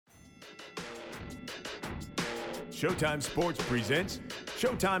Showtime Sports presents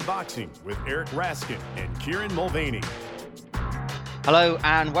Showtime Boxing with Eric Raskin and Kieran Mulvaney. Hello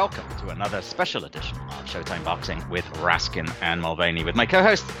and welcome to another special edition of Showtime Boxing with Raskin and Mulvaney. With my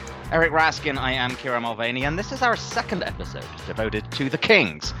co-host, Eric Raskin, I am Kieran Mulvaney, and this is our second episode devoted to The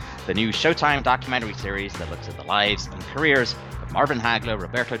Kings, the new Showtime documentary series that looks at the lives and careers of Marvin Hagler,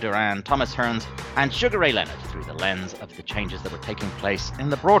 Roberto Duran, Thomas Hearns, and Sugar Ray Leonard through the lens of the changes that were taking place in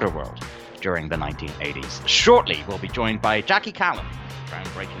the broader world during the 1980s. Shortly, we'll be joined by Jackie Callum,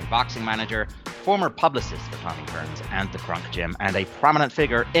 groundbreaking boxing manager, former publicist for Tommy Hearns and the Kronk Gym, and a prominent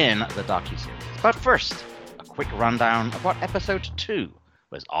figure in the docuseries. But first, a quick rundown of what episode 2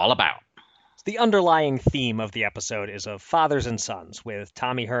 was all about. The underlying theme of the episode is of fathers and sons, with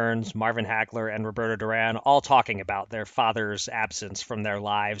Tommy Hearns, Marvin Hagler, and Roberto Duran all talking about their father's absence from their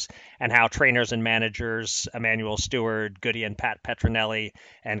lives and how trainers and managers, Emanuel Stewart, Goody and Pat Petronelli,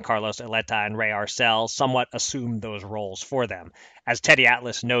 and Carlos Eleta and Ray Arcel somewhat assumed those roles for them. As Teddy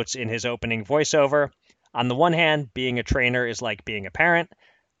Atlas notes in his opening voiceover, on the one hand, being a trainer is like being a parent.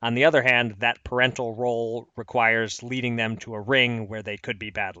 On the other hand, that parental role requires leading them to a ring where they could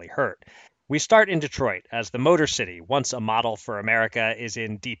be badly hurt. We start in Detroit, as the Motor City, once a model for America, is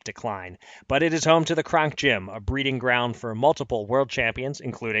in deep decline. But it is home to the Kronk Gym, a breeding ground for multiple world champions,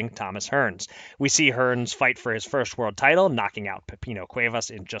 including Thomas Hearns. We see Hearns fight for his first world title, knocking out Pepino Cuevas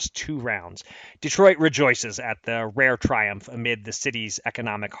in just 2 rounds. Detroit rejoices at the rare triumph amid the city's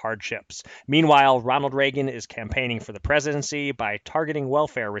economic hardships. Meanwhile, Ronald Reagan is campaigning for the presidency by targeting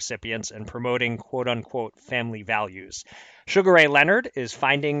welfare recipients and promoting quote-unquote family values. Sugar Ray Leonard is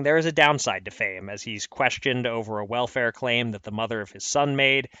finding there is a downside to fame as he's questioned over a welfare claim that the mother of his son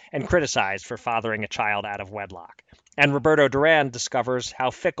made and criticized for fathering a child out of wedlock. And Roberto Duran discovers how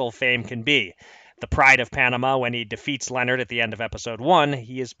fickle fame can be. The pride of Panama, when he defeats Leonard at the end of episode 1,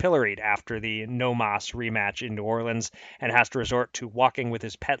 he is pilloried after the No Mas rematch in New Orleans and has to resort to walking with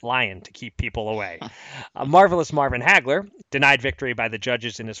his pet lion to keep people away. A marvelous Marvin Hagler, denied victory by the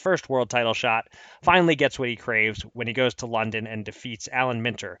judges in his first world title shot, finally gets what he craves when he goes to London and defeats Alan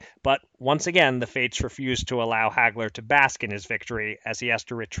Minter. But once again, the fates refuse to allow Hagler to bask in his victory as he has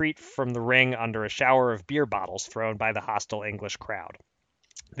to retreat from the ring under a shower of beer bottles thrown by the hostile English crowd.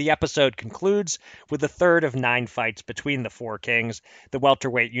 The episode concludes with the third of 9 fights between the 4 kings, the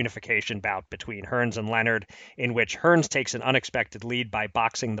welterweight unification bout between Hearns and Leonard, in which Hearns takes an unexpected lead by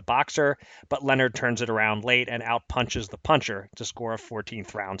boxing the boxer, but Leonard turns it around late and outpunches the puncher to score a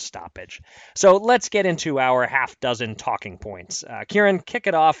 14th round stoppage. So let's get into our half-dozen talking points. Kieran, kick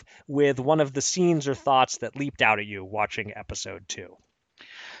it off with one of the scenes or thoughts that leaped out at you watching episode 2.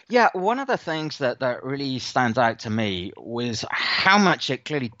 Yeah, one of the things that really stands out to me was how much it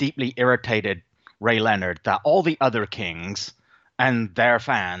clearly deeply irritated Ray Leonard that all the other kings and their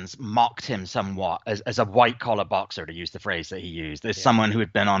fans mocked him somewhat as a white-collar boxer, to use the phrase that he used, as someone who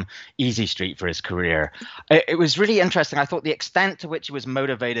had been on Easy Street for his career. It was really interesting. I thought the extent to which he was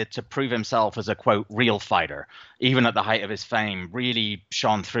motivated to prove himself as a, quote, real fighter, even at the height of his fame, really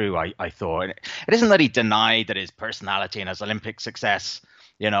shone through, I thought. It isn't that he denied that his personality and his Olympic success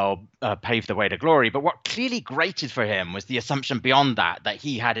paved the way to glory. But what clearly grated for him was the assumption beyond that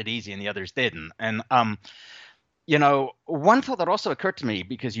he had it easy and the others didn't. And, one thought that also occurred to me,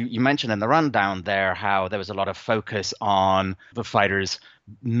 because you mentioned in the rundown there how there was a lot of focus on the fighters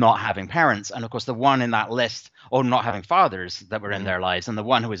not having parents. And of course, the one in that list, or not having fathers that were in their lives, and the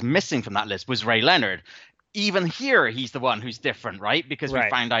one who was missing from that list was Ray Leonard. Even here, he's the one who's different, right? Because we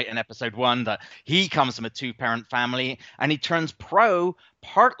found out in episode 1 that he comes from a 2-parent family and he turns pro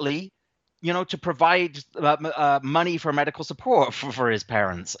partly, to provide money for medical support for his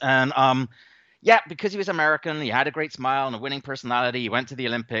parents. And because he was American, he had a great smile and a winning personality. He went to the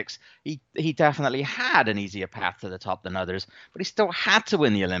Olympics. He definitely had an easier path to the top than others, but he still had to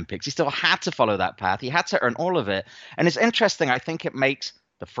win the Olympics. He still had to follow that path. He had to earn all of it. And it's interesting. I think it makes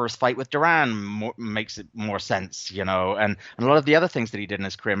the first fight with Duran makes it more sense, and a lot of the other things that he did in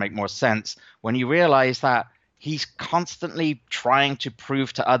his career make more sense when you realize that he's constantly trying to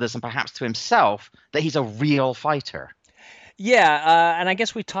prove to others and perhaps to himself that he's a real fighter. Yeah, and I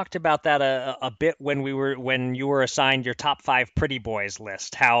guess we talked about that a bit when you were assigned your top 5 pretty boys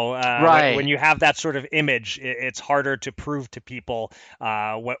list. How when you have that sort of image, it's harder to prove to people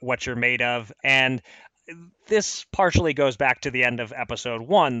what you're made of. And this partially goes back to the end of episode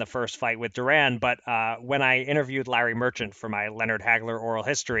 1, the first fight with Duran. But when I interviewed Larry Merchant for my Leonard Hagler oral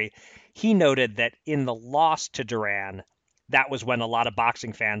history, he noted that in the loss to Duran, that was when a lot of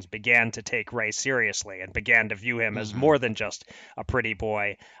boxing fans began to take Ray seriously and began to view him as more than just a pretty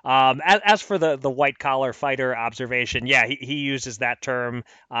boy. As for the white collar fighter observation, yeah, he uses that term,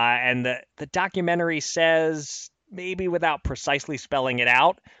 and the documentary says, maybe without precisely spelling it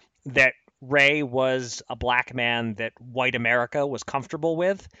out, that Ray was a black man that white America was comfortable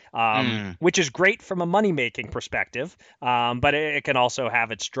with, which is great from a money-making perspective, but it can also have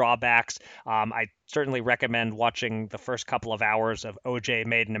its drawbacks. I certainly recommend watching the first couple of hours of OJ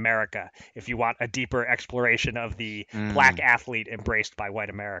Made in America if you want a deeper exploration of the black athlete embraced by white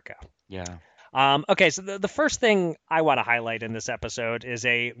America. Yeah. Okay, so the first thing I want to highlight in this episode is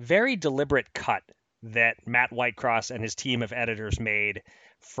a very deliberate cut that Matt Whitecross and his team of editors made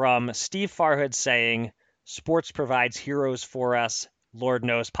from Steve Farhood saying, "Sports provides heroes for us, Lord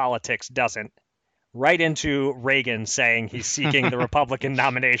knows politics doesn't," right into Reagan saying he's seeking the Republican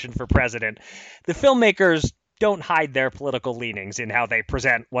nomination for president. The filmmakers don't hide their political leanings in how they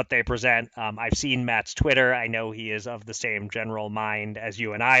present what they present. I've seen Matt's Twitter. I know he is of the same general mind as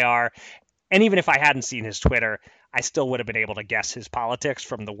you and I are. And even if I hadn't seen his Twitter, I still would have been able to guess his politics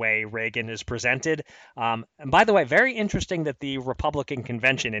from the way Reagan is presented. And by the way, very interesting that the Republican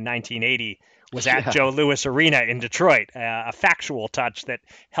convention in 1980 was at Joe Louis Arena in Detroit, a factual touch that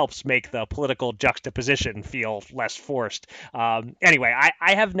helps make the political juxtaposition feel less forced. Anyway,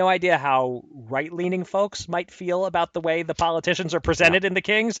 I have no idea how right-leaning folks might feel about the way the politicians are presented in The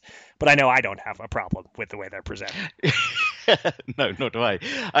Kings, but I know I don't have a problem with the way they're presented. No, nor do I.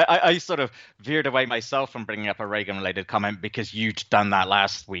 I sort of veered away myself from bringing up a Reagan-related comment because you'd done that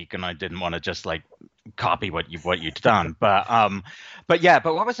last week, and I didn't want to just like copy what you'd done. But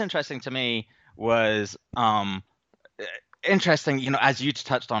what was interesting to me was interesting, as you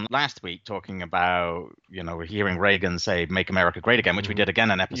touched on last week, talking about, we're hearing Reagan say, "Make America Great Again," which we did again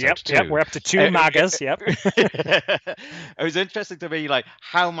in episode 2. Yep, we're up to 2 MAGAs, yep. It was interesting to me, like,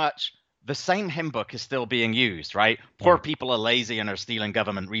 how much the same hymn book is still being used, right? Poor people are lazy and are stealing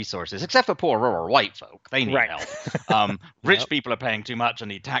government resources, except for poor rural white folk. They need help. Rich people are paying too much and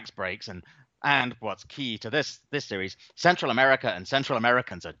need tax breaks. And what's key to this series, Central America and Central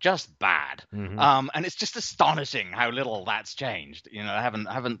Americans are just bad. And it's just astonishing how little that's changed. I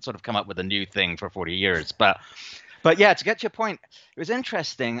haven't sort of come up with a new thing for 40 years. But yeah, to get to your point, it was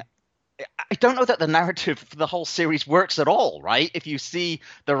interesting. I don't know that the narrative for the whole series works at all, right? If you see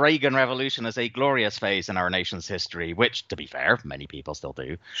the Reagan Revolution as a glorious phase in our nation's history, which, to be fair, many people still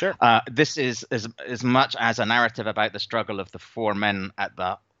do. Sure. This is as much as a narrative about the struggle of the 4 men at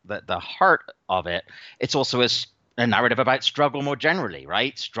the heart of it. It's also a narrative about struggle more generally,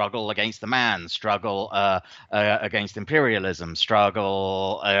 right? Struggle against the man, struggle against imperialism,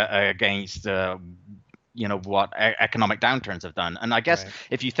 struggle against what economic downturns have done. And I guess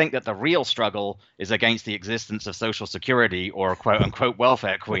if you think that the real struggle is against the existence of Social Security or quote unquote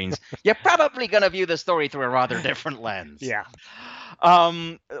welfare queens, you're probably going to view the story through a rather different lens. Yeah.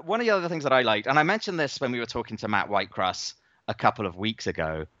 One of the other things that I liked, and I mentioned this when we were talking to Matt Whitecross a couple of weeks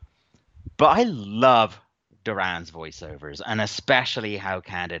ago, but I love Duran's voiceovers, and especially how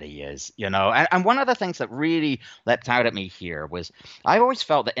candid he is, and one of the things that really leapt out at me here was I always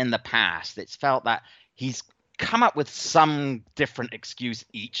felt that in the past it's felt that he's come up with some different excuse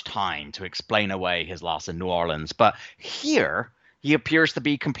each time to explain away his loss in New Orleans. But here, he appears to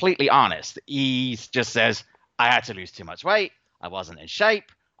be completely honest. He just says, "I had to lose too much weight. I wasn't in shape.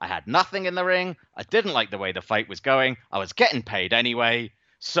 I had nothing in the ring. I didn't like the way the fight was going. I was getting paid anyway."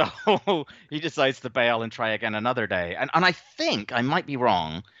 So he decides to bail and try again another day. And I think, I might be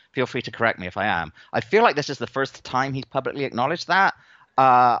wrong, feel free to correct me if I am, I feel like this is the first time he's publicly acknowledged that.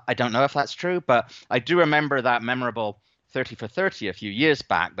 I don't know if that's true, but I do remember that memorable 30 for 30 a few years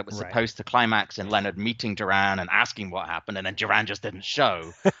back that was supposed to climax in Leonard meeting Duran and asking what happened, and then Duran just didn't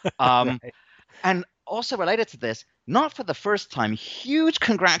show. And also related to this, not for the first time, huge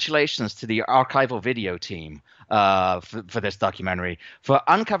congratulations to the archival video team for this documentary for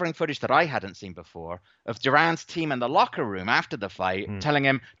uncovering footage that I hadn't seen before of Duran's team in the locker room after the fight, telling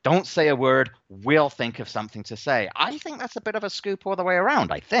him, "Don't say a word, we'll think of something to say." I think that's a bit of a scoop all the way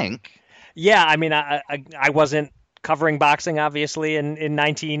around, I think. Yeah, I mean, I wasn't covering boxing, obviously, in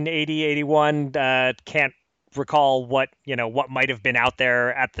 1980, 81. Can't recall what might have been out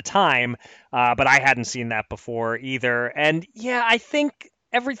there at the time, but I hadn't seen that before either. And yeah, I think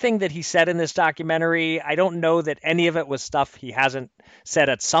everything that he said in this documentary, I don't know that any of it was stuff he hasn't said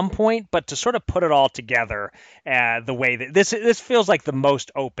at some point, but to sort of put it all together, the way that this feels like the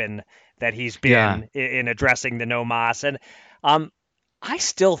most open that he's been in addressing the no mas. And I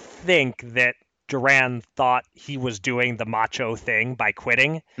still think that Duran thought he was doing the macho thing by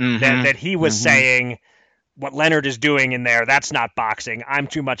quitting, that he was saying, what Leonard is doing in there, that's not boxing. I'm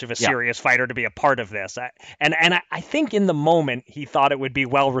too much of a serious fighter to be a part of this. I think in the moment he thought it would be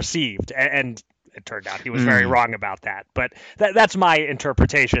well received, and it turned out he was very wrong about that. But that's my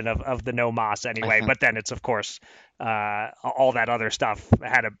interpretation of the no mas anyway. But then it's, of course, all that other stuff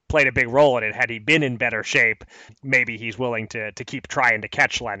played a big role in it. Had he been in better shape, maybe he's willing to keep trying to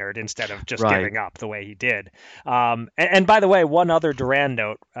catch Leonard instead of just giving up the way he did. And by the way, one other Duran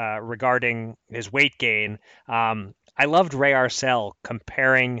note regarding his weight gain. I loved Ray Arcel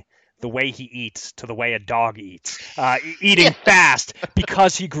comparing the way he eats to the way a dog eats, eating fast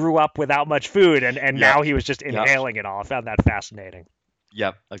because he grew up without much food and now he was just inhaling it all. I found that fascinating.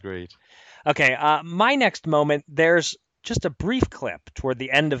 Yep, agreed. Okay, my next moment, there's just a brief clip toward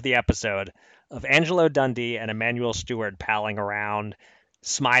the end of the episode of Angelo Dundee and Emmanuel Stewart palling around,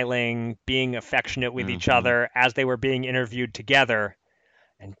 smiling, being affectionate with each other as they were being interviewed together.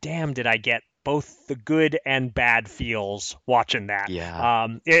 And damn, did I get both the good and bad feels watching that. Yeah.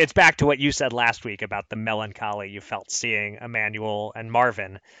 It's back to what you said last week about the melancholy you felt seeing Emmanuel and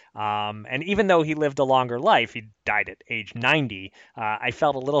Marvin. And even though he lived a longer life, he died at age 90, I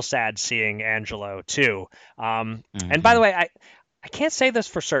felt a little sad seeing Angelo too. And by the way, I can't say this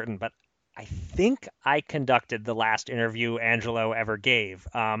for certain, but I think I conducted the last interview Angelo ever gave.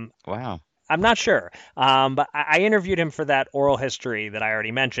 Wow. I'm not sure, but I interviewed him for that oral history that I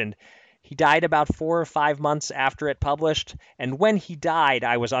already mentioned. He died about 4 or 5 months after it published, and when he died,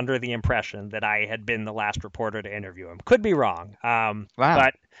 I was under the impression that I had been the last reporter to interview him. Could be wrong. Wow.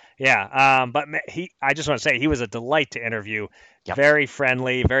 But yeah, I just want to say he was a delight to interview. Yep. Very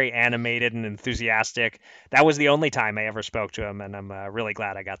friendly, very animated and enthusiastic. That was the only time I ever spoke to him, and I'm really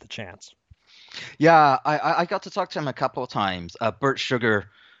glad I got the chance. Yeah, I got to talk to him a couple of times. Bert Sugar,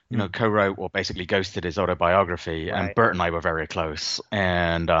 co-wrote or basically ghosted his autobiography, and Bert and I were very close.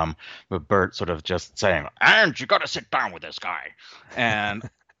 And with Bert sort of just saying, "And you got to sit down with this guy," and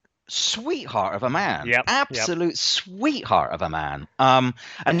sweetheart of a man, absolute sweetheart of a man. And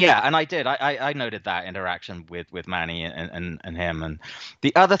I did. I noted that interaction with Manny and him. And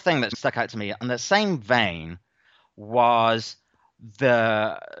the other thing that stuck out to me in the same vein was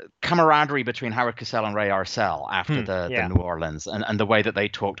the camaraderie between Howard Cosell and Ray Arcel after the New Orleans and the way that they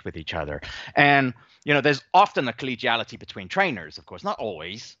talked with each other. And, there's often a collegiality between trainers, of course, not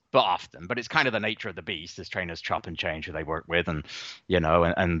always, but often. But it's kind of the nature of the beast as trainers chop and change who they work with. And,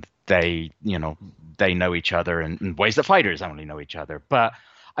 and they, they know each other in ways that fighters only know each other. But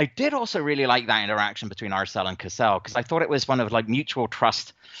I did also really like that interaction between Arcel and Cosell because I thought it was one of like mutual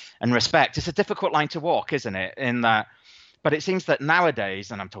trust and respect. It's a difficult line to walk, isn't it? In that. But it seems that nowadays,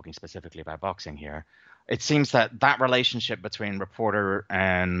 and I'm talking specifically about boxing here, it seems that relationship between reporter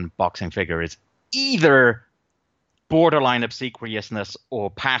and boxing figure is either borderline obsequiousness or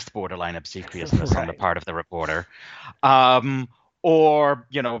past borderline obsequiousness on the part of the reporter, or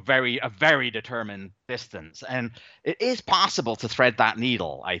a very determined distance. And it is possible to thread that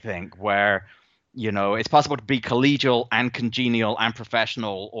needle, I think, where it's possible to be collegial and congenial and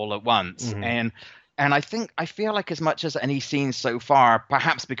professional all at once. And I feel like as much as any scene so far,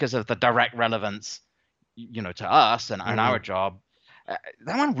 perhaps because of the direct relevance, to us and our job,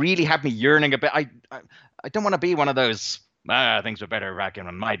 that one really had me yearning a bit. I don't want to be one of those things were better back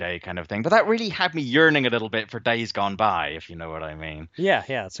in my day kind of thing, but that really had me yearning a little bit for days gone by, if you know what I mean. Yeah,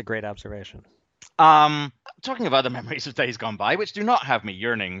 it's a great observation. Talking of other memories of days gone by, which do not have me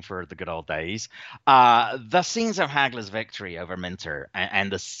yearning for the good old days, the scenes of Hagler's victory over Minter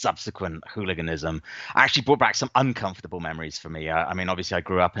and the subsequent hooliganism actually brought back some uncomfortable memories for me. I mean, obviously, I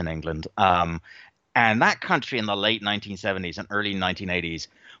grew up in England, and that country in the late 1970s and early 1980s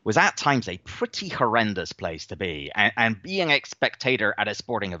was at times a pretty horrendous place to be. And being a spectator at a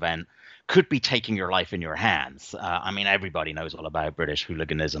sporting event could be taking your life in your hands. I mean, everybody knows all about British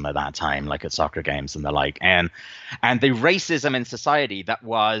hooliganism at that time, like at soccer games and the like. And the racism in society that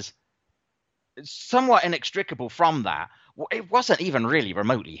was somewhat inextricable from that, it wasn't even really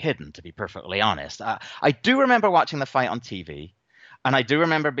remotely hidden, to be perfectly honest. I do remember watching the fight on TV, and I do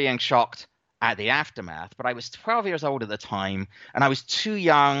remember being shocked at the aftermath, but I was 12 years old at the time, and I was too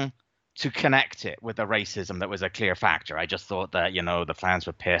young to connect it with the racism that was a clear factor. I just thought that, the fans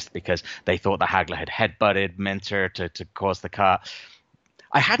were pissed because they thought that Hagler had headbutted Minter to cause the cut.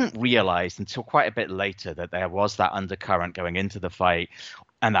 I hadn't realized until quite a bit later that there was that undercurrent going into the fight,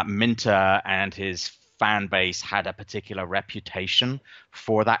 and that Minter and his fan base had a particular reputation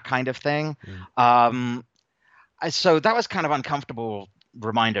for that kind of thing. So that was kind of uncomfortable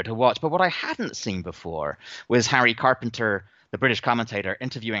reminder to watch. But what I hadn't seen before was Harry Carpenter, the British commentator,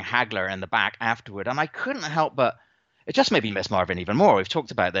 interviewing Hagler in the back afterward. And I couldn't help but it just made me miss Marvin even more. We've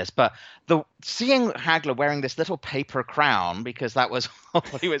talked about this, but seeing Hagler wearing this little paper crown, because that was all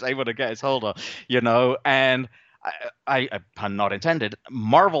he was able to get his hold of, and I pun not intended,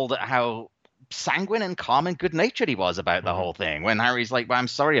 marveled at how sanguine and calm and good-natured he was about the whole thing. When Harry's like, well, I'm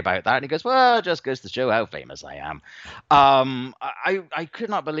sorry about that, and he goes, well, it just goes to show how famous I am. I could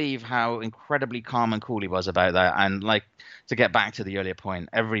not believe how incredibly calm and cool he was about that. And like, to get back to the earlier point,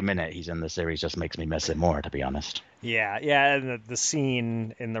 every minute he's in the series just makes me miss it more, to be honest. Yeah, and the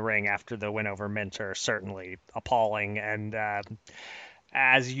scene in the ring after the win over Minter, certainly appalling. And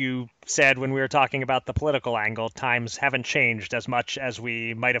as you said when we were talking about the political angle, times haven't changed as much as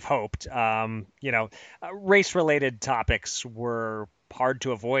we might have hoped. Race-related topics were hard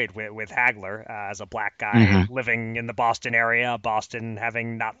to avoid with Hagler as a black guy living in the Boston area, Boston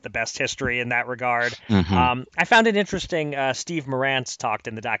having not the best history in that regard. I found it interesting. Steve Morantz talked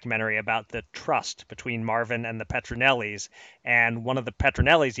in the documentary about the trust between Marvin and the Petronellis, and one of the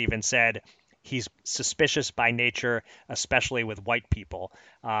Petronellis even said he's suspicious by nature, especially with white people.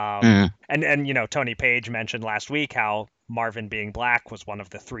 And Tony Page mentioned last week how Marvin being black was one of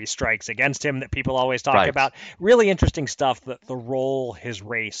the 3 strikes against him that people always talk about. Really interesting stuff, the role his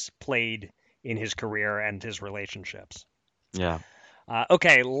race played in his career and his relationships. Yeah.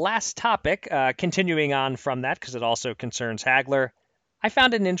 Okay, last topic, continuing on from that, because it also concerns Hagler. I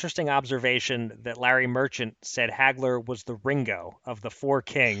found an interesting observation that Larry Merchant said Hagler was the Ringo of the 4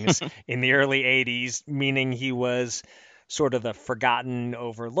 Kings in the early 80s, meaning he was sort of the forgotten,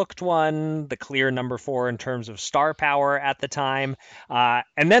 overlooked one, the clear number 4 in terms of star power at the time.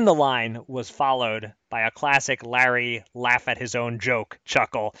 And then the line was followed by a classic Larry laugh at his own joke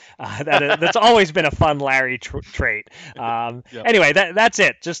chuckle. That's always been a fun Larry trait. Anyway, that's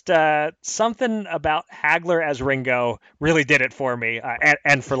it. Just something about Hagler as Ringo really did it for me,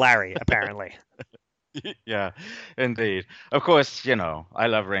 and for Larry, apparently. Yeah, indeed. Of course, I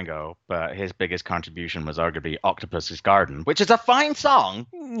love Ringo, but his biggest contribution was arguably Octopus's Garden, which is a fine song.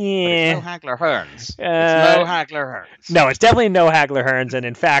 Yeah. But it's no Hagler Hearns. It's no Hagler Hearns. No, it's definitely no Hagler Hearns. And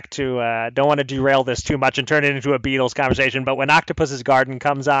in fact, don't want to derail this too much and turn it into a Beatles conversation, but when Octopus's Garden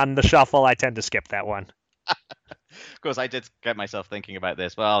comes on the shuffle, I tend to skip that one. Of course, I did get myself thinking about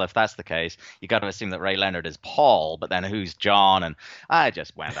this. Well, if that's the case, you got to assume that Ray Leonard is Paul, but then who's John? And I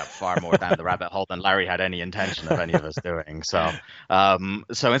just went up far more down the rabbit hole than Larry had any intention of any of us doing. So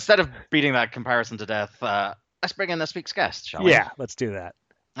instead of beating that comparison to death, let's bring in this week's guest, shall we? Yeah, let's do that.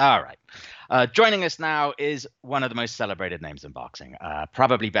 All right. Joining us now is one of the most celebrated names in boxing,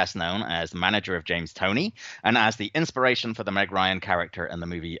 probably best known as the manager of James Toney and as the inspiration for the Meg Ryan character in the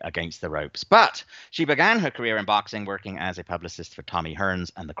movie Against the Ropes. But she began her career in boxing working as a publicist for Tommy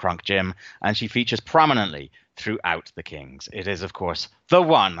Hearns and the Kronk Gym, and she features prominently throughout the Kings. It is, of course, the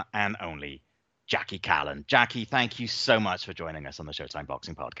one and only Jackie Callan. Jackie, thank you so much for joining us on the Showtime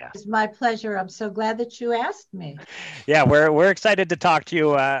Boxing Podcast. It's my pleasure. I'm so glad that you asked me. Yeah, we're excited to talk to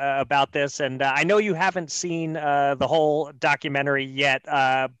you about this. And I know you haven't seen the whole documentary yet,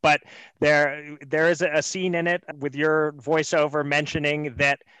 but there is a scene in it with your voiceover mentioning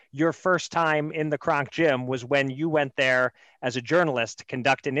that your first time in the Kronk Gym was when you went there as a journalist to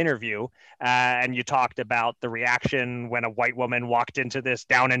conduct an interview, and you talked about the reaction when a white woman walked into this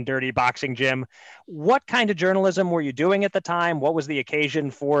down and dirty boxing gym. What kind of journalism were you doing at the time? What was the occasion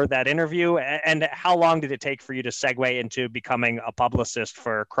for that interview? And how long did it take for you to segue into becoming a publicist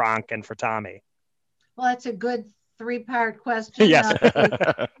for Kronk and for Tommy? Well, that's a good 3-part question. Yes.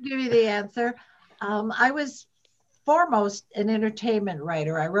 I'll give you the answer. I was foremost an entertainment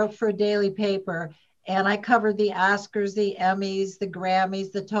writer. I wrote for a daily paper, and I covered the Oscars, the Emmys, the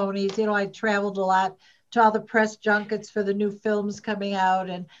Grammys, the Tonys. I traveled a lot to all the press junkets for the new films coming out,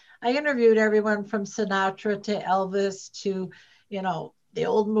 and I interviewed everyone from Sinatra to Elvis to, the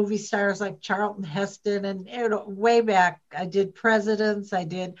old movie stars like Charlton Heston, and way back I did presidents, I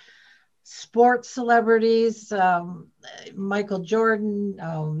did sports celebrities, Michael Jordan,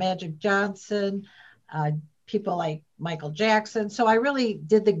 Magic Johnson, people like Michael Jackson. So I really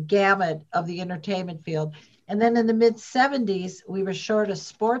did the gamut of the entertainment field. And then in the mid 70s, we were short a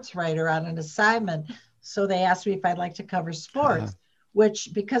sports writer on an assignment. So they asked me if I'd like to cover sports, which,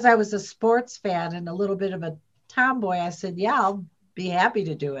 because I was a sports fan and a little bit of a tomboy, I said, yeah, I'll be happy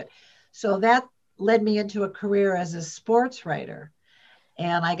to do it. So that led me into a career as a sports writer.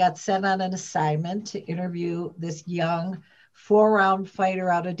 And I got sent on an assignment to interview this young 4-round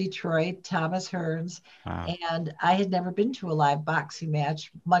fighter out of Detroit, Thomas Hearns. Wow. And I had never been to a live boxing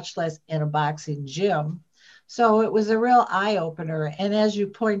match, much less in a boxing gym. So it was a real eye-opener. And as you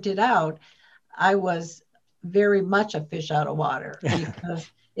pointed out, I was very much a fish out of water because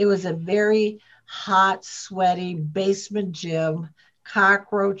it was a very hot, sweaty basement gym.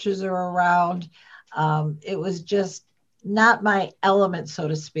 Cockroaches are around. It was just not my element, so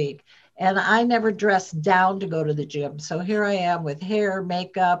to speak. And I never dressed down to go to the gym. So here I am with hair,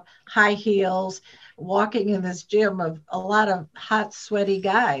 makeup, high heels, walking in this gym of a lot of hot, sweaty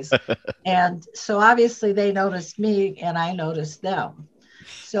guys. And so obviously they noticed me and I noticed them.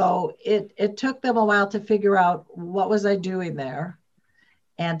 So it took them a while to figure out what was I doing there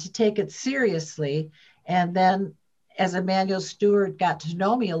and to take it seriously. And then as Emanuel Steward got to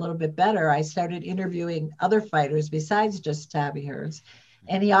know me a little bit better, I started interviewing other fighters besides just Tommy Hearns.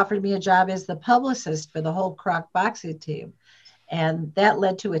 And he offered me a job as the publicist for the whole Kronk boxing team. And that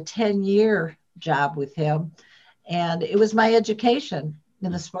led to a 10-year job with him. And it was my education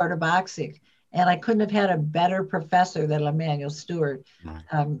in the sport of boxing. And I couldn't have had a better professor than Emanuel Steward.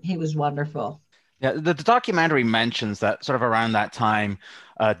 He was wonderful. Yeah, the documentary mentions that sort of around that time,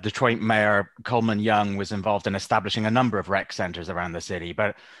 Detroit Mayor Coleman Young was involved in establishing a number of rec centers around the city.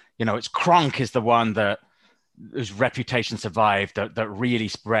 But, you know, it's Kronk is the one that whose reputation survived, that really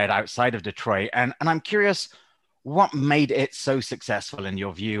spread outside of Detroit. And I'm curious, what made it so successful in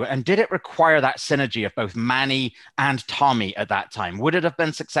your view? And did it require that synergy of both Manny and Tommy at that time? Would it have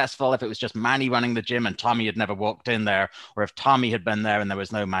been successful if it was just Manny running the gym and Tommy had never walked in there, or if Tommy had been there and there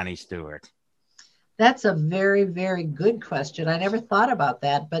was no Manny Steward? That's a very, very good question. I never thought about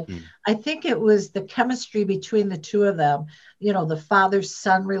that, but I think it was the chemistry between the two of them, you know, the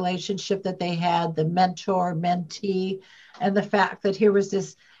father-son relationship that they had, the mentor-mentee, and the fact that here was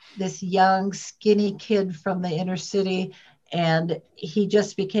this young, skinny kid from the inner city, and he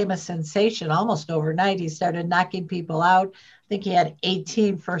just became a sensation almost overnight. He started knocking people out. I think he had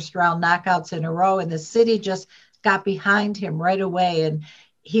 18 first-round knockouts in a row, and the city just got behind him right away, and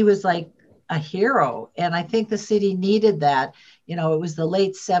he was like a hero. And I think the city needed that. You know, it was the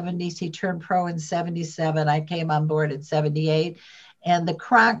late 70s. He turned pro in 77. I came on board in 78. And the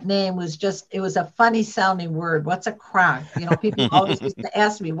Kronk name was just, it was a funny sounding word. What's a Kronk? You know, people always used to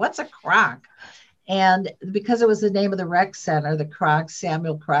ask me, what's a Kronk? And because it was the name of the rec center, the Kronk,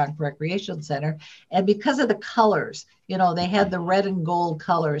 Samuel Kronk Recreation Center, and because of the colors, you know, they had the red and gold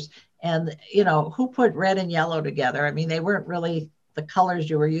colors. And, you know, who put red and yellow together? I mean, they weren't really the colors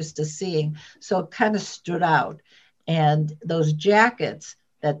you were used to seeing. So it kind of stood out. And those jackets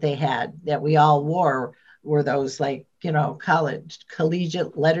that they had that we all wore were those, like, you know,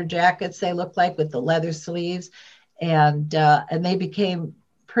 collegiate leather jackets they looked like, with the leather sleeves. And they became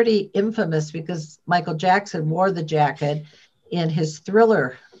pretty infamous because Michael Jackson wore the jacket in his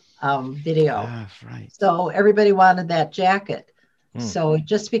Thriller video. Right. So everybody wanted that jacket. So it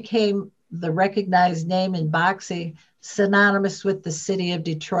just became the recognized name in boxing, synonymous with the city of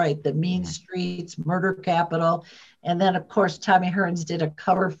Detroit, the mean streets, murder capital. And then, of course, Tommy Hearns did a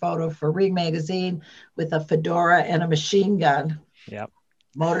cover photo for Ring Magazine with a fedora and a machine gun. Yep.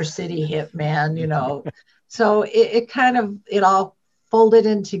 Motor City Hitman, you know. So it all folded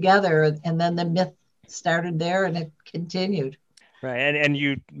in together. And then the myth started there and it continued. Right. And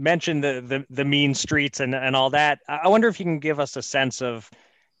you mentioned the mean streets and all that. I wonder if you can give us a sense of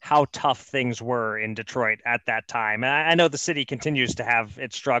how tough things were in Detroit at that time. And I know the city continues to have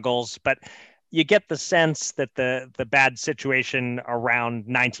its struggles, but you get the sense that the bad situation around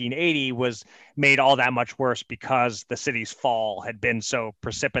 1980 was made all that much worse because the city's fall had been so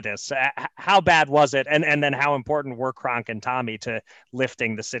precipitous. How bad was it? And then how important were Kronk and Tommy to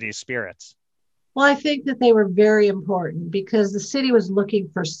lifting the city's spirits? Well, I think that they were very important because the city was looking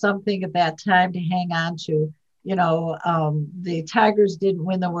for something at that time to hang on to. You know, the Tigers didn't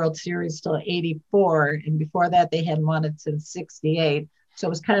win the World Series till 84. And before that, they hadn't won it since 68. So it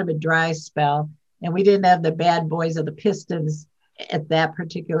was kind of a dry spell. And we didn't have the bad boys of the Pistons at that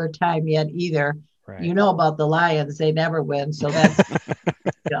particular time yet either. Right. You know about the Lions. They never win. So that's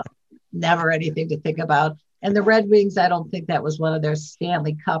never anything to think about. And the Red Wings, I don't think that was one of their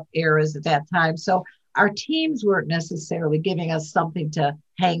Stanley Cup eras at that time. So our teams weren't necessarily giving us something to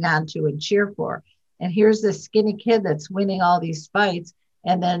hang on to and cheer for. And here's this skinny kid that's winning all these fights.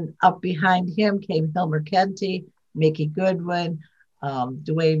 And then up behind him came Hilmer Kenty, Mickey Goodwin,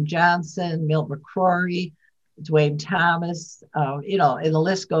 Dwayne Johnson, Milt McCrory, Dwayne Thomas, and the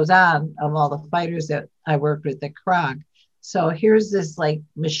list goes on of all the fighters that I worked with at Kronk. So here's this like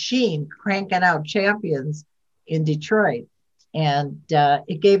machine cranking out champions in Detroit. And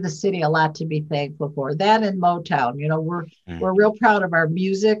it gave the city a lot to be thankful for. That and Motown, we're real proud of our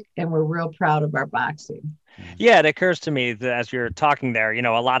music, and we're real proud of our boxing. Yeah, it occurs to me that as you're talking there,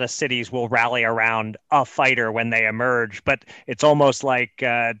 a lot of cities will rally around a fighter when they emerge, but it's almost like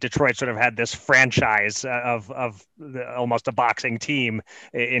Detroit sort of had this franchise of almost a boxing team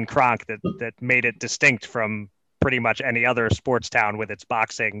in Kronk that made it distinct from pretty much any other sports town with its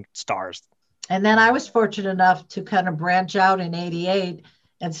boxing stars. And then I was fortunate enough to kind of branch out in '88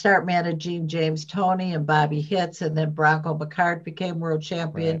 and start managing James Toney and Bobby Hitz, and then Bronco McCart became world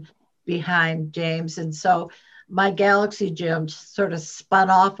champion behind James. And so my Galaxy gym sort of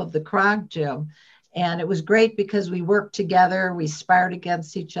spun off of the Kronk gym. And it was great because we worked together. We sparred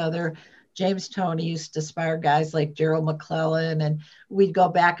against each other. James Toney used to spar guys like Gerald McClellan, and we'd go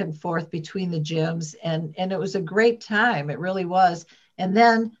back and forth between the gyms. And it was a great time. It really was. And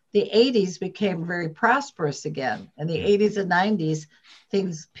then the 80s became very prosperous again. In the 80s and 90s,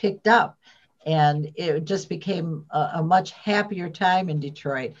 things picked up. And it just became a much happier time in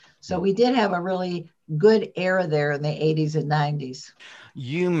Detroit. So we did have a really good era there in the 80s and 90s.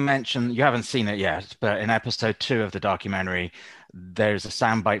 You mentioned, you haven't seen it yet, but in episode 2 of the documentary, there's a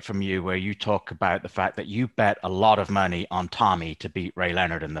soundbite from you where you talk about the fact that you bet a lot of money on Tommy to beat Ray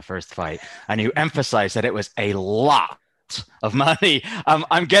Leonard in the first fight. And you emphasize that it was a lot of money.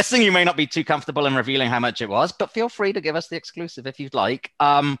 I'm guessing you may not be too comfortable in revealing how much it was, but feel free to give us the exclusive if you'd like.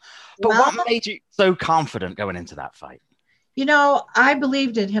 But what made you so confident going into that fight? I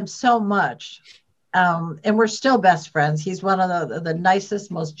believed in him so much. And we're still best friends. He's one of the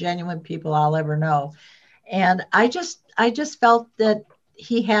nicest, most genuine people I'll ever know. And I just felt that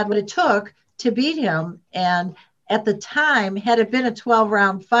he had what it took to beat him. And at the time, had it been a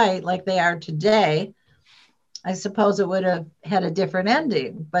 12-round fight like they are today, I suppose it would have had a different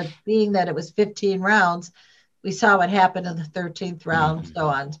ending. But being that it was 15 rounds, we saw what happened in the 13th round, so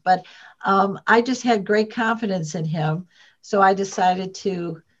on. But I just had great confidence in him. So I decided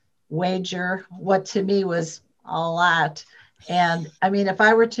to wager what to me was a lot. And I mean, if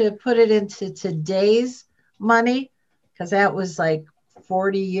I were to put it into today's money, because that was like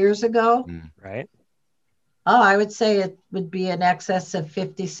 40 years ago. Right. Oh, I would say it would be in excess of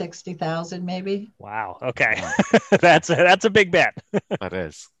 50, 60,000 maybe. Wow. Okay. That's a big bet. That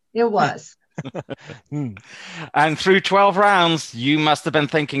is. It was. And through 12 rounds, you must have been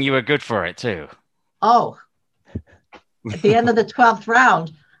thinking you were good for it too. Oh, at the end of the 12th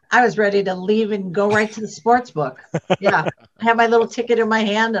round, I was ready to leave and go right to the sports book. Yeah. I had my little ticket in my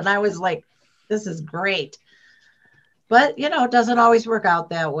hand and I was like, this is great. But, it doesn't always work out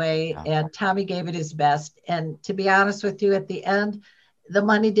that way. And Tommy gave it his best. And to be honest with you, at the end, the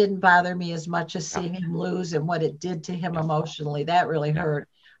money didn't bother me as much as seeing him lose and what it did to him emotionally. That really hurt.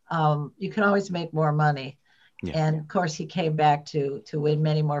 You can always make more money. Yeah. And of course, he came back to win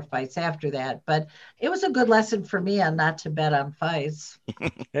many more fights after that. But it was a good lesson for me on not to bet on fights.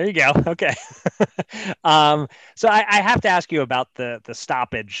 There you go. Okay. So I have to ask you about the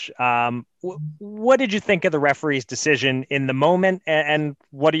stoppage. What did you think of the referee's decision in the moment? And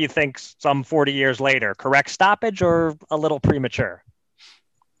what do you think some 40 years later? Correct stoppage or a little premature?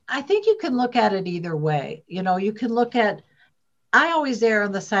 I think you can look at it either way. You can look at, I always err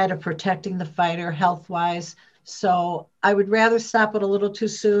on the side of protecting the fighter health-wise. So I would rather stop it a little too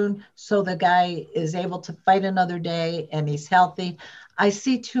soon so the guy is able to fight another day and he's healthy. I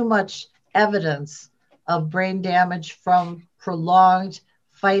see too much evidence of brain damage from prolonged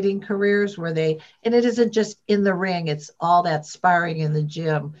fighting careers and it isn't just in the ring, it's all that sparring in the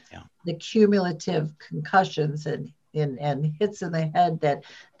gym, the cumulative concussions and hits in the head that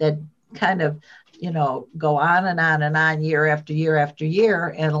kind of go on and on and on year after year after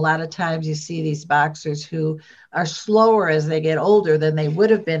year. And a lot of times you see these boxers who are slower as they get older than they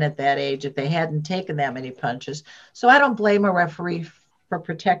would have been at that age if they hadn't taken that many punches. So I don't blame a referee for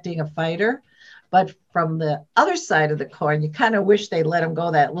protecting a fighter. But from the other side of the coin, you kind of wish they let him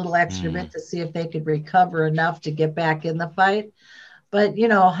go that little extra bit to see if they could recover enough to get back in the fight. But,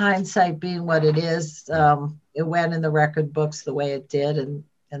 hindsight being what it is, it went in the record books the way it did.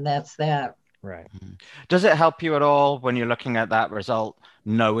 And that's that. Right. Does it help you at all when you're looking at that result,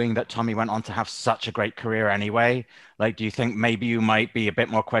 knowing that Tommy went on to have such a great career anyway? Like, do you think maybe you might be a bit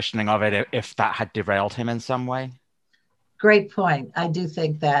more questioning of it if that had derailed him in some way? Great point. I do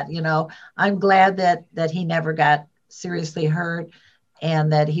think that, I'm glad that he never got seriously hurt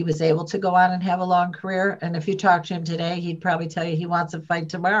and that he was able to go on and have a long career. And if you talk to him today, he'd probably tell you he wants a fight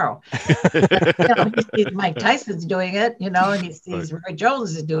tomorrow. He sees Mike Tyson's doing it, and he sees Roy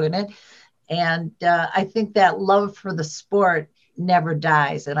Jones is doing it. And I think that love for the sport never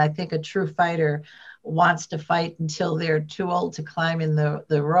dies. And I think a true fighter wants to fight until they're too old to climb in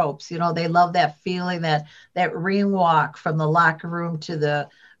the ropes. You know, they love that feeling, that ring walk from the locker room to the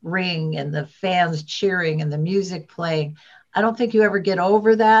ring and the fans cheering and the music playing. I don't think you ever get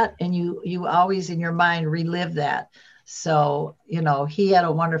over that, and you always in your mind relive that. So, you know, he had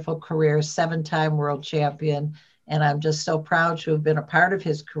a wonderful career, 7-time world champion, and I'm just so proud to have been a part of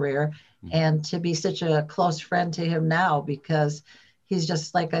his career and to be such a close friend to him now, because he's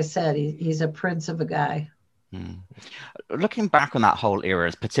just, like I said, he's a prince of a guy. Looking back on that whole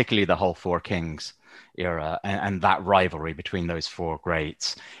era, particularly the whole Four Kings era and that rivalry between those four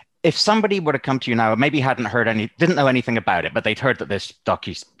greats, if somebody were to come to you now, maybe didn't know anything about it, but they'd heard that this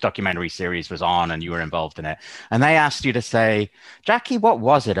documentary series was on and you were involved in it, and they asked you to say, Jackie, what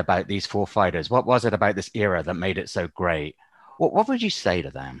was it about these four fighters? What was it about this era that made it so great? What would you say to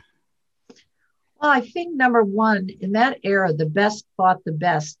them? Well, I think number one, in that era, the best fought the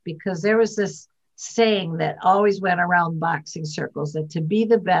best, because there was this saying that always went around boxing circles, that to be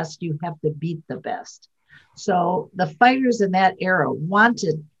the best, you have to beat the best. So the fighters in that era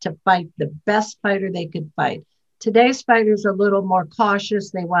wanted to fight the best fighter they could fight. Today's fighters are a little more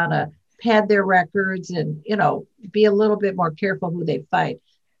cautious. They want to pad their records and, you know, be a little bit more careful who they fight.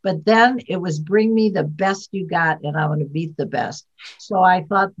 But then it was bring me the best you got and I'm going to beat the best. So I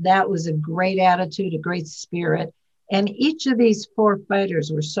thought that was a great attitude, a great spirit. And each of these four fighters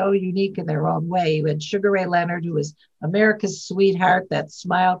were so unique in their own way. You had Sugar Ray Leonard, who was America's sweetheart. That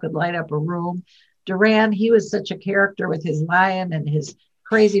smile could light up a room. Duran, he was such a character with his lion and his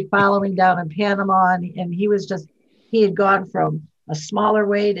crazy following down in Panama. And he had gone from a smaller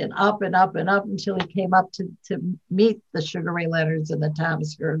weight and up and up and up until he came up to meet the Sugar Ray Leonards and the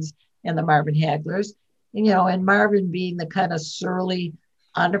Thomas Hearns and the Marvin Haglers. And, you know, and Marvin being the kind of surly,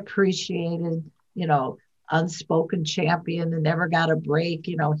 unappreciated, you know, unspoken champion that never got a break.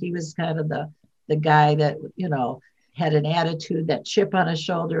 You know, he was kind of the guy that, you know, had an attitude, that chip on his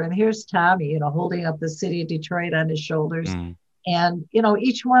shoulder. And here's Tommy, you know, holding up the city of Detroit on his shoulders. And, you know,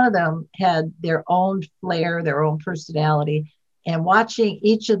 each one of them had their own flair, their own personality. And watching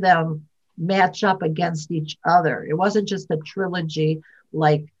each of them match up against each other, it wasn't just a trilogy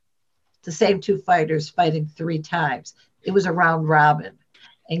like the same two fighters fighting 3 times. It was a round robin.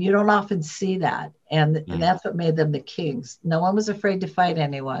 And you don't often see that. And that's what made them the kings. No one was afraid to fight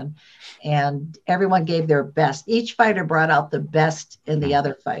anyone. And everyone gave their best. Each fighter brought out the best in the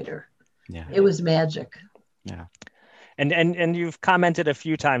other fighter. Yeah. It was magic. Yeah. And you've commented a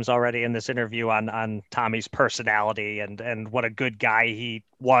few times already in this interview on Tommy's personality and what a good guy he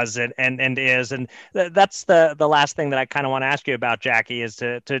was and is. And that's the last thing that I kind of want to ask you about, Jackie, is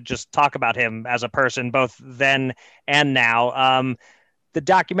to just talk about him as a person, both then and now. The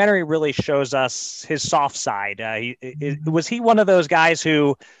documentary really shows us his soft side. Was he one of those guys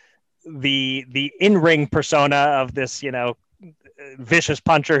who the in-ring persona of this, you know, vicious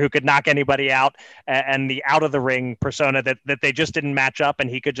puncher who could knock anybody out, and the out of the ring persona that they just didn't match up,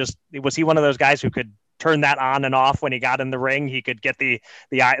 and was he one of those guys who could turn that on and off when he got in the ring? He could get the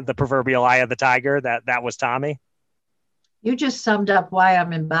proverbial eye of the tiger. That was Tommy. You just summed up why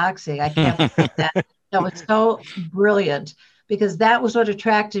I'm in boxing. I can't believe that. That was so brilliant, because that was what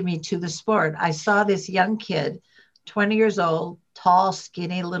attracted me to the sport. I saw this young kid, 20 years old, tall,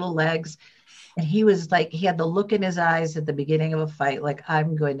 skinny, little legs. And he was like, he had the look in his eyes at the beginning of a fight, like,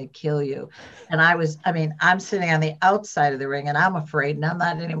 I'm going to kill you. And I'm sitting on the outside of the ring and I'm afraid, and I'm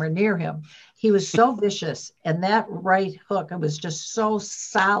not anywhere near him. He was so vicious. And that right hook, it was just so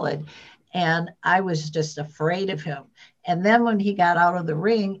solid. And I was just afraid of him. And then when he got out of the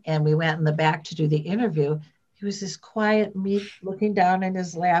ring and we went in the back to do the interview, he was this quiet, meek, looking down in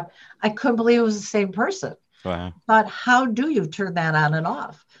his lap. I couldn't believe it was the same person. Wow. But how do you turn that on and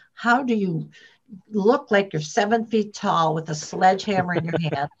off? How do you look like you're 7 feet tall with a sledgehammer in your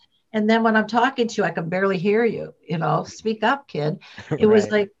hand? And then when I'm talking to you, I can barely hear you, you know, speak up, kid. It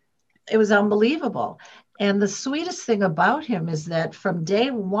was like, it was unbelievable. And the sweetest thing about him is that from day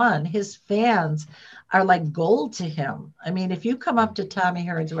one, his fans are like gold to him. I mean, if you come up to Tommy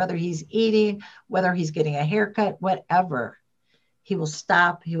Hearns, whether he's eating, whether he's getting a haircut, whatever, he will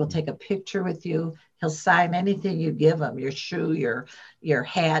stop. He will take a picture with you. He'll sign anything you give him, your shoe, your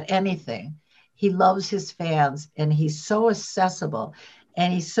hat, anything. He loves his fans, and he's so accessible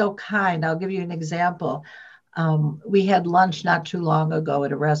and he's so kind. I'll give you an example. We had lunch not too long ago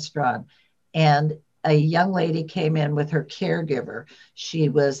at a restaurant, and a young lady came in with her caregiver. She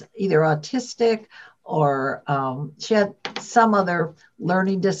was either autistic or she had some other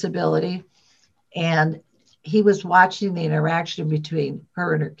learning disability. And he was watching the interaction between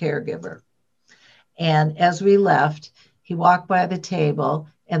her and her caregiver. And as we left, He walked by the table,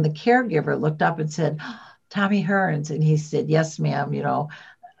 and the caregiver looked up and said, Tommy Hearns. And he said, yes, ma'am,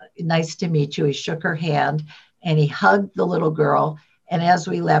 nice to meet you. He shook her hand, and he hugged the little girl. And as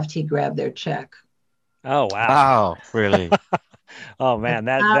we left, he grabbed their check. Oh, wow. Wow, really? Oh, man,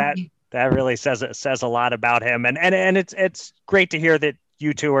 that really says a lot about him. And it's great to hear that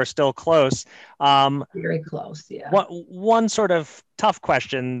you two are still close. Very close, yeah. One sort of tough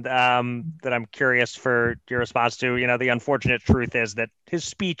question that I'm curious for your response to. The unfortunate truth is that his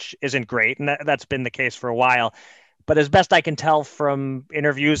speech isn't great, and that's been the case for a while. But as best I can tell from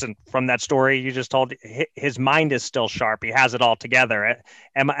interviews and from that story you just told, his mind is still sharp. He has it all together.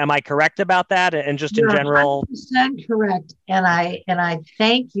 Am I correct about that? And just in general, 100% correct. And I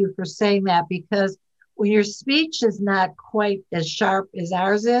thank you for saying that, because when your speech is not quite as sharp as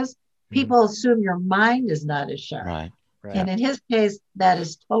ours is, people assume your mind is not as sharp. Right. And in his case, that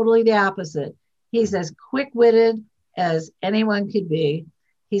is totally the opposite. He's as quick-witted as anyone could be.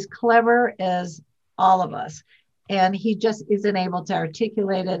 He's clever as all of us. And he just isn't able to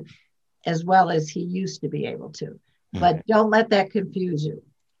articulate it as well as he used to be able to. But don't let that confuse you.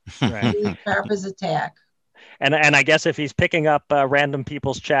 Right. He's sharp as a tack. And I guess if he's picking up random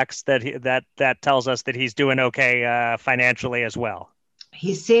people's checks, that tells us that he's doing okay financially as well.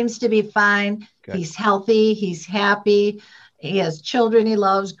 He seems to be fine. Good. He's healthy. He's happy. He has children he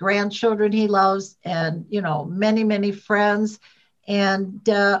loves, grandchildren he loves, and many, many friends. And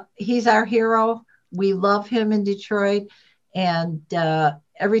he's our hero. We love him in Detroit. And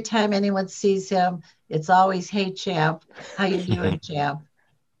every time anyone sees him, it's always, hey, champ, how you doing, champ?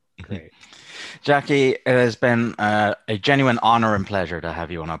 Great. Jackie, it has been a genuine honor and pleasure to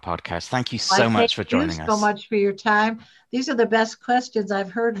have you on our podcast. Thank you so much for joining us. Thank you so much for your time. These are the best questions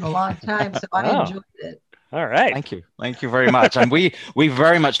I've heard in a long time, so I enjoyed it. All right. Thank you. Thank you very much. And we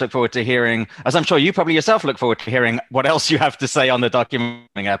very much look forward to hearing, as I'm sure you probably yourself look forward to hearing what else you have to say on the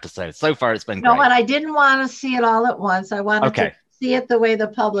documenting episode. So far, it's been great. No, but I didn't want to see it all at once. I wanted to see it the way the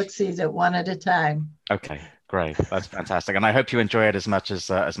public sees it, one at a time. Okay. Great. That's fantastic. And I hope you enjoy it as much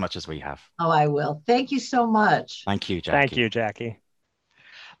as we have. Oh, I will. Thank you so much. Thank you, Jackie. Thank you, Jackie.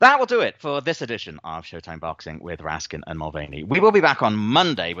 That will do it for this edition of Showtime Boxing with Raskin and Mulvaney. We will be back on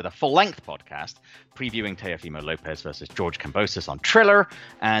Monday with a full-length podcast previewing Teofimo Lopez versus George Kambosos on Triller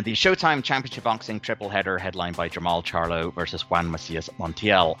and the Showtime Championship Boxing triple header headlined by Jamal Charlo versus Juan Macias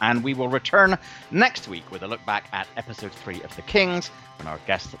Montiel. And we will return next week with a look back at episode 3 of The Kings when our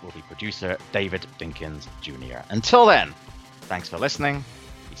guest will be producer David Dinkins Jr. Until then, thanks for listening.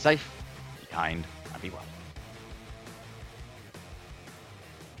 Be safe, be kind, and be well.